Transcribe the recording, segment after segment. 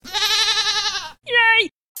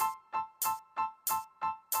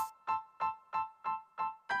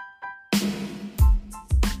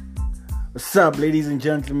What's up, ladies and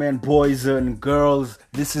gentlemen, boys and girls?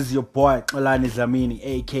 This is your boy, Olani Zamini,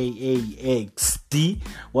 aka XD.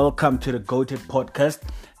 Welcome to the Goated Podcast.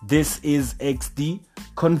 This is XD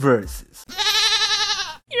Converses.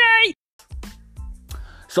 Yay!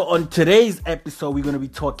 So on today's episode, we're going to be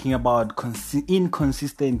talking about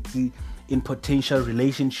inconsistency in potential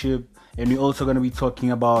relationship. And we're also going to be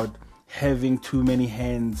talking about having too many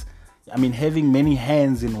hands. Having many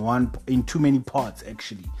hands in too many pots,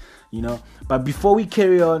 actually. But before we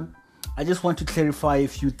carry on, I just want to clarify a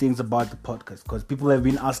few things about the podcast, because people have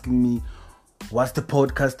been asking me, what's the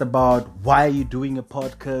podcast about? Why are you doing a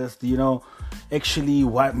podcast? Actually,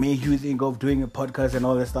 what made you think of doing a podcast and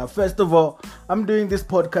all that stuff? First of all, I'm doing this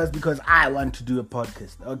podcast because I want to do a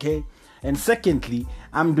podcast, okay? And secondly,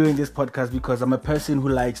 I'm doing this podcast because I'm a person who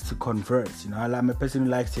likes to converse. I'm a person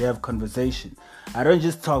who likes to have conversation. I don't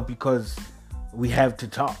just talk because we have to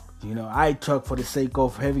talk. I talk for the sake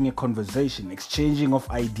of having a conversation, exchanging of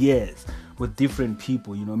ideas with different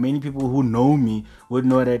people. Many people who know me would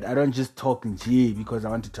know that I don't just talk in GA because I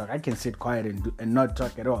want to talk. I can sit quiet and not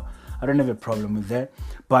talk at all. I don't have a problem with that.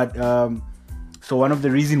 But so one of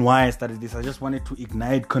the reasons why I started this, I just wanted to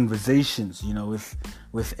ignite conversations,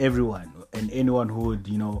 with everyone and anyone who would,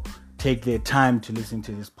 take their time to listen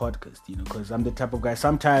to this podcast, because I'm the type of guy,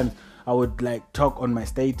 sometimes I would talk on my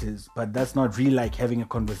status, but that's not really like having a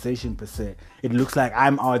conversation per se. It looks like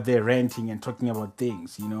I'm out there ranting and talking about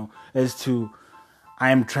things, as to I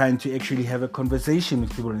am trying to actually have a conversation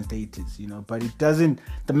with people on status, but it doesn't,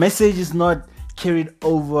 the message is not carried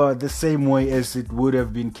over the same way as it would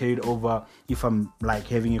have been carried over if I'm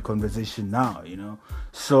having a conversation now,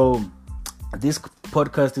 So this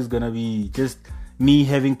podcast is going to be just me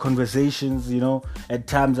having conversations, At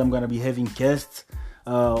times I'm going to be having guests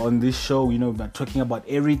on this show, talking about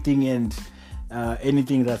everything and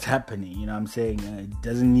anything that's happening, I'm saying. It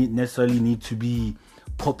doesn't necessarily need to be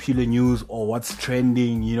popular news or what's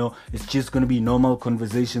trending, It's just going to be normal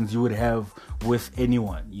conversations you would have with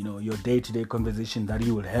anyone, your day-to-day conversation that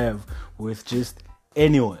you would have with just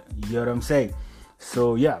anyone, you know what I'm saying?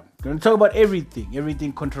 So yeah, going to talk about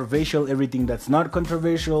everything controversial, everything that's not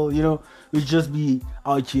controversial, we'll just be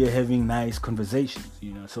out here having nice conversations,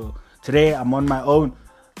 So today I'm on my own.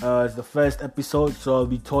 It's the first episode, so I'll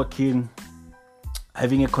be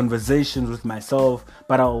having a conversation with myself,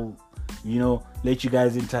 but I'll, let you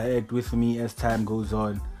guys interact with me as time goes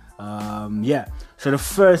on. So the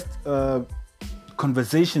first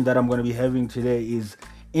conversation that I'm going to be having today is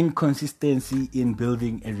inconsistency in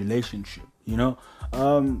building a relationship.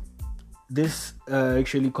 This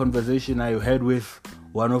actually conversation I had with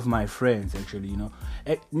one of my friends, actually,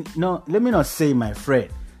 No, let me not say my friend.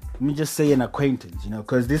 Let me just say an acquaintance,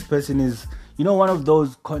 because this person is, one of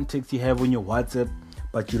those contacts you have on your WhatsApp,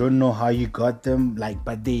 but you don't know how you got them,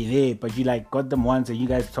 but they're there, but you got them once and you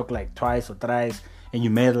guys talk twice or thrice and you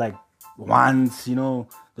met once,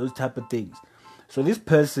 those type of things. So this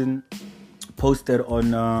person posted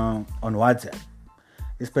on WhatsApp.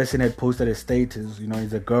 This person had posted a status,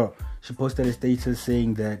 it's a girl. She posted a status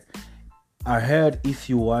saying that, I heard if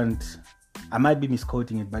you want, I might be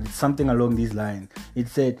misquoting it, but it's something along these lines. It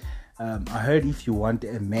said, I heard if you want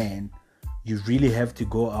a man, you really have to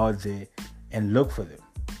go out there and look for them,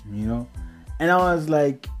 And I was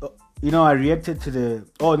like, I reacted to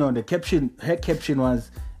the caption, her caption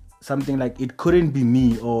was something like, it couldn't be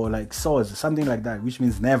me, or source, something like that, which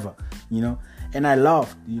means never, And I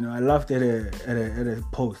laughed, I laughed at a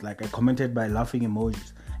post, I commented by laughing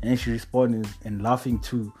emojis, and then she responded and laughing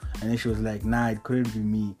too, and then she was like, nah, it couldn't be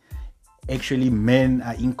me. Actually, men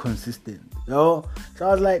are inconsistent. So I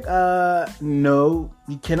was like, no,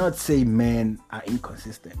 you cannot say men are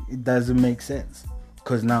inconsistent. It doesn't make sense,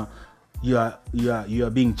 because now you are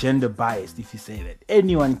being gender biased if you say that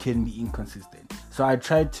anyone can be inconsistent. So I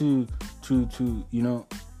tried to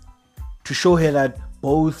show her that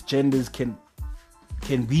both genders can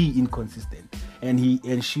be inconsistent, and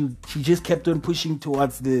she just kept on pushing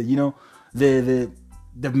towards the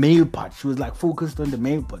male part. She was focused on the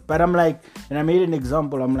male part. But I'm and I made an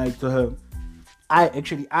example. I'm to her,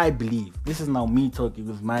 I believe, this is now me talking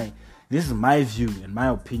with this is my view and my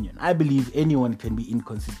opinion. I believe anyone can be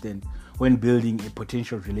inconsistent when building a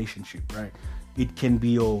potential relationship, right? It can be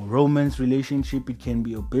your romance relationship, it can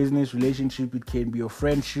be your business relationship, it can be your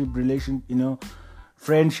friendship relationship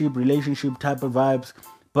type of vibes.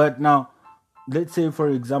 But now, let's say, for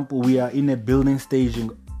example, we are in a building stage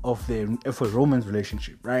of a romance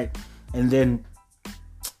relationship, right? And then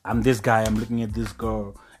I'm this guy, I'm looking at this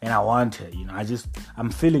girl, and I want her, I'm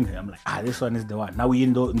feeling her. I'm like, this one is the one. Now we're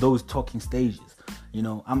in those talking stages,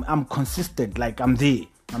 I'm consistent, I'm there,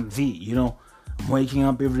 waking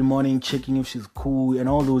up every morning, checking if she's cool and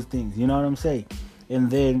all those things. You know what I'm saying? And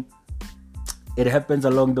then it happens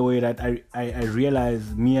along the way that I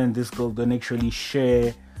realize me and this girl don't actually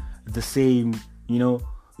share the same,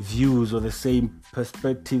 views or the same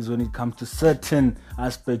perspectives when it comes to certain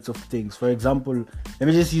aspects of things. For example, let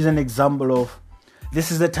me just use an example of,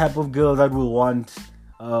 this is the type of girl that will want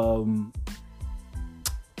a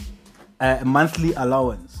monthly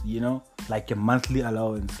allowance, like a monthly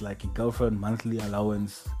allowance, like a girlfriend monthly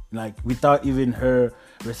allowance, like without even her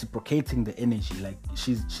reciprocating the energy. Like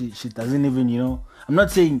she doesn't even, I'm not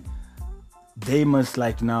saying they must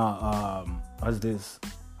like now what's this,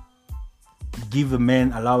 give a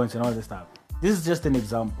man allowance and all this stuff. This is just an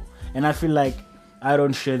example, and I feel like I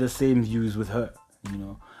don't share the same views with her.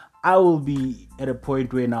 I will be at a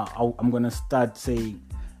point where now I'm gonna start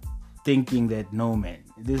thinking that no, man,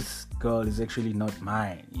 this girl is actually not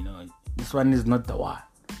mine. This one is not the one.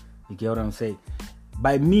 You get what I'm saying?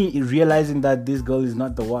 By me realizing that this girl is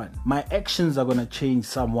not the one, my actions are gonna change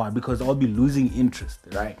somewhat because I'll be losing interest,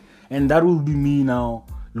 right? And that will be me now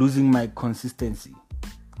losing my consistency.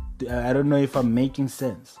 I don't know if I'm making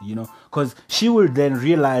sense, because she will then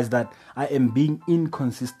realize that I am being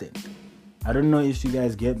inconsistent. I don't know if you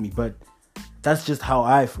guys get me, but that's just how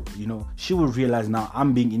I feel, She will realize now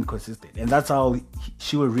I'm being inconsistent. And that's how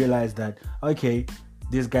she will realize that, okay,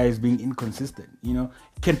 this guy is being inconsistent, It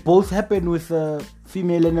can both happen with a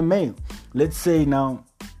female and a male. Let's say now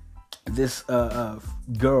this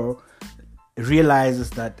girl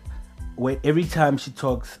realizes that every time she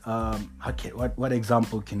talks, what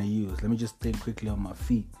example can I use? Let me just think quickly on my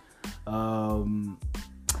feet.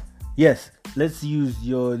 Yes, let's use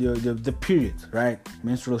the periods, right?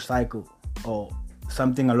 Menstrual cycle or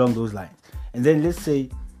something along those lines. And then let's say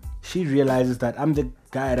she realizes that I'm the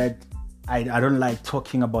guy that I don't like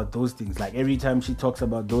talking about those things. Like every time she talks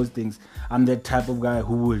about those things, I'm the type of guy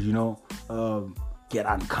who will, get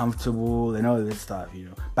uncomfortable and all that stuff,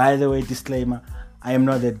 By the way, disclaimer, I am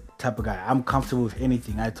not that type of guy. I'm comfortable with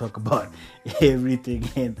anything. I talk about everything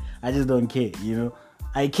and I just don't care,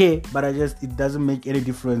 I care, but it doesn't make any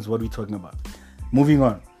difference what we're talking about. Moving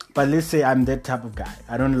on. But let's say I'm that type of guy.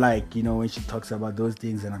 I don't like, when she talks about those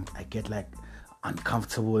things and I get like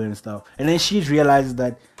uncomfortable and stuff. And then she realizes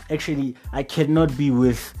that actually I cannot be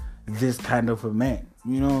with this kind of a man.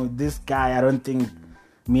 This guy, I don't think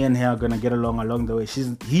me and her are gonna get along the way.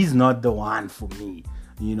 He's not the one for me,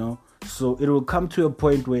 So it will come to a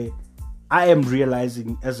point where I am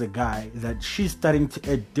realizing as a guy that she's starting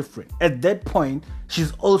to act different. At that point,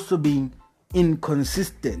 she's also being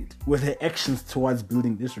inconsistent with her actions towards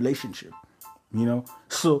building this relationship,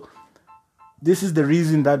 So this is the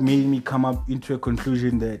reason that made me come up into a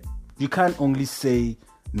conclusion that you can't only say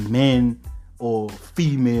men or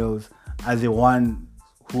females are the one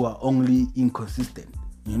who are only inconsistent,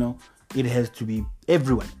 It has to be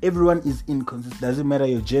everyone. Everyone is inconsistent. Doesn't matter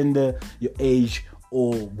your gender, your age,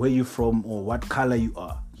 or where you're from, or what color you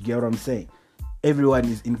are. You get what I'm saying? Everyone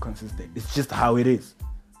is inconsistent. It's just how it is.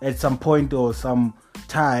 At some point or some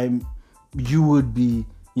time, you would be,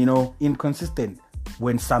 inconsistent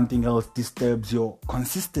when something else disturbs your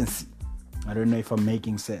consistency. I don't know if I'm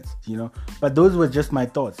making sense, But those were just my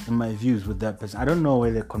thoughts and my views with that person. I don't know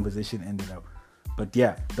where the conversation ended up. But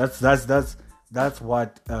yeah, that's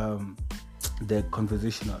what the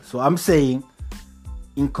conversation was. So I'm saying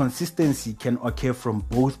inconsistency can occur from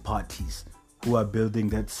both parties who are building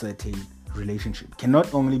that certain relationship.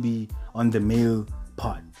 Cannot only be on the male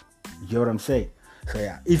part. You get what I'm saying? So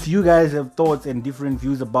yeah, if you guys have thoughts and different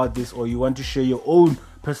views about this, or you want to share your own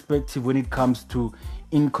perspective when it comes to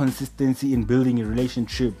inconsistency in building a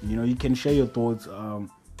relationship, you can share your thoughts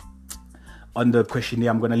on the questionnaire.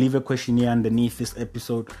 I'm going to leave a questionnaire underneath this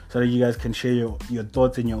episode so that you guys can share your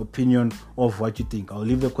thoughts and your opinion of what you think. I'll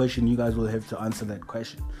leave the question. You guys will have to answer that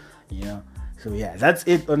question, So yeah, that's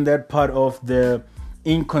it on that part of the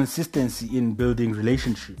inconsistency in building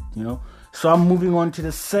relationship, So I'm moving on to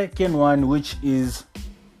the second one, which is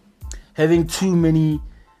having your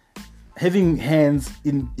hands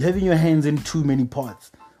in too many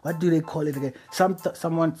pots. What do they call it again?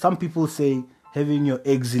 Some people say having your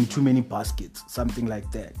eggs in too many baskets, something like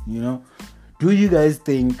that, Do you guys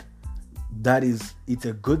think that it's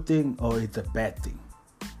a good thing or it's a bad thing?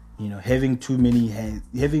 Having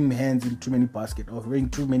hands in too many baskets, or having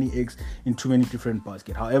too many eggs in too many different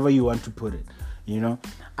baskets, however you want to put it,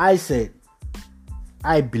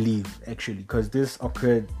 I believe, actually, because this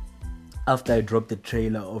occurred after I dropped the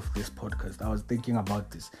trailer of this podcast. I was thinking about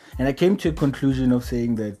this, and I came to a conclusion of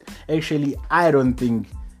saying that actually I don't think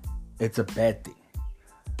it's a bad thing.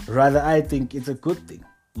 Rather, I think it's a good thing,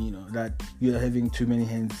 that you're having too many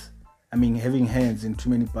hands having hands in too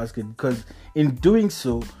many baskets, because in doing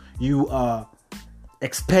so, you are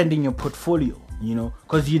expanding your portfolio,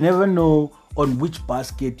 because you never know on which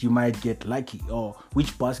basket you might get lucky, or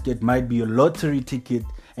which basket might be a lottery ticket,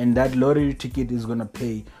 and that lottery ticket is going to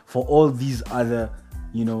pay for all these other,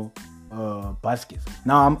 baskets.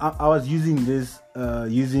 Now, I was using this,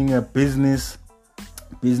 using a business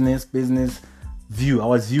view. I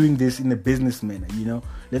was viewing this in a business manner,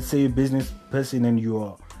 Let's say you're a business person and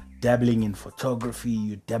you're dabbling in photography,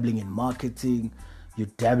 you're dabbling in marketing, you're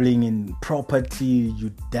dabbling in property,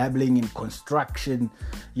 you're dabbling in construction,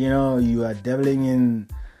 you are dabbling in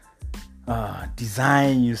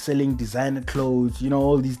design, you're selling designer clothes,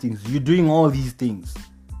 all these things. You're doing all these things.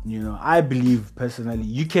 I believe personally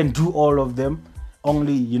you can do all of them,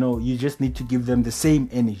 only, you just need to give them the same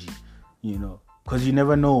energy, because you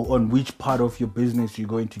never know on which part of your business you're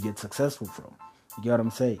going to get successful from. You get what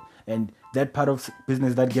I'm saying? And that part of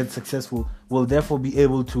business that gets successful will therefore be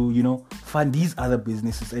able to, fund these other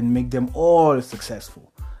businesses and make them all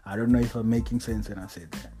successful. I don't know if I'm making sense when I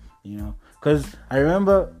said that, because I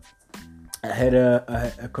remember I had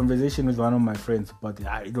a conversation with one of my friends about it.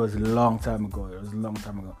 It was a long time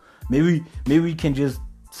ago. Maybe we can just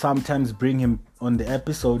sometimes bring him on the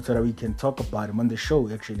episode so that we can talk about him on the show.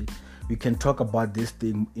 Actually, we can talk about this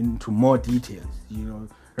thing into more details.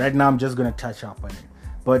 Right now I'm just gonna touch up on it.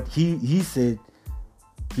 But he said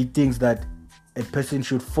he thinks that a person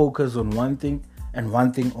should focus on one thing and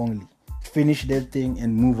one thing only. Finish that thing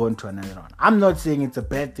and move on to another one. I'm not saying it's a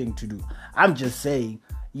bad thing to do. I'm just saying,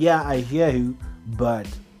 yeah, I hear you, but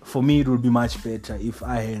for me it would be much better if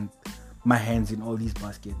I had my hands in all these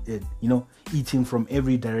baskets and, eating from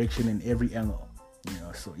every direction and every angle.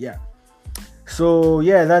 So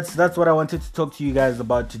yeah, that's what I wanted to talk to you guys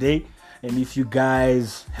about today. And if you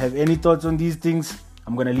guys have any thoughts on these things,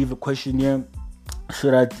 I'm gonna leave a questionnaire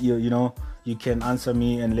so that you can answer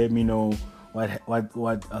me and let me know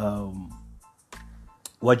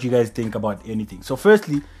what you guys think about anything. So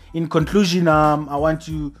firstly, in conclusion, I want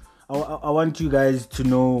you guys to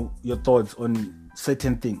know your thoughts on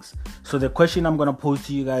certain things. So the question I'm gonna pose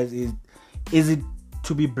to you guys is it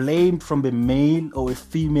to be blamed from a male or a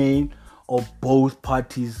female or both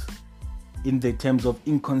parties in the terms of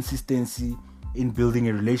inconsistency in building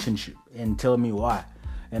a relationship? And tell me why.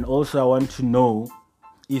 And also I want to know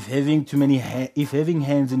if having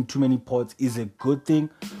hands in too many pots is a good thing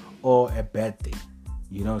or a bad thing.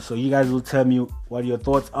 So you guys will tell me what your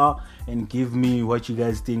thoughts are and give me what you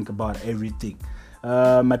guys think about everything.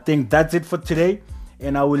 I think that's it for today,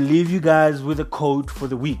 and I will leave you guys with a quote for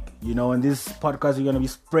the week. In this podcast we're going to be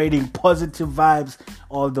spreading positive vibes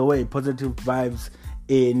all the way, positive vibes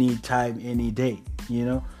anytime, any day.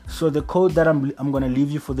 So the quote that I'm going to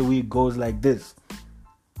leave you for the week goes like this: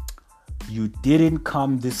 you didn't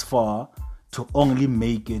come this far to only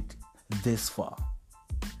make it this far.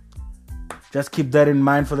 Just keep that in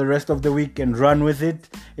mind for the rest of the week and run with it.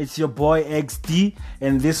 It's your boy XD,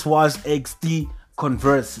 and this was XD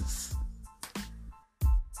Converses.